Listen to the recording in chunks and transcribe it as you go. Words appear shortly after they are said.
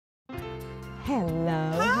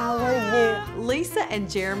Hello, how are you? Lisa and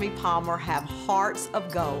Jeremy Palmer have hearts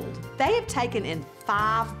of gold. They have taken in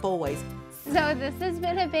 5 boys. So this has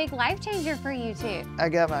been a big life changer for you two. I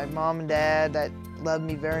got my mom and dad that love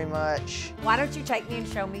me very much. Why don't you take me and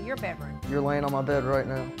show me your bedroom? You're laying on my bed right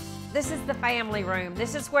now. This is the family room.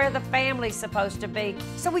 This is where the family's supposed to be.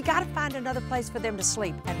 So we gotta find another place for them to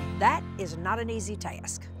sleep, and that is not an easy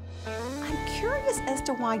task. I'm curious as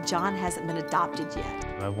to why John hasn't been adopted yet.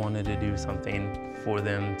 I wanted to do something for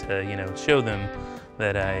them to, show them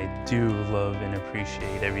that I do love and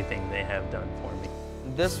appreciate everything they have done for me.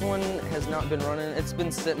 This one has not been running. It's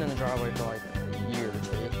been sitting in the driveway for like a year or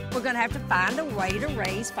two. We're gonna have to find a way to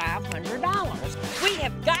raise $500. We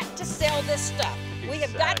have got to sell this stuff. We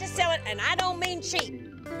have got to sell it, and I don't mean cheap.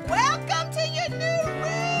 Welcome to your new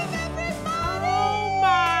room, everybody! Oh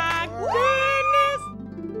my God!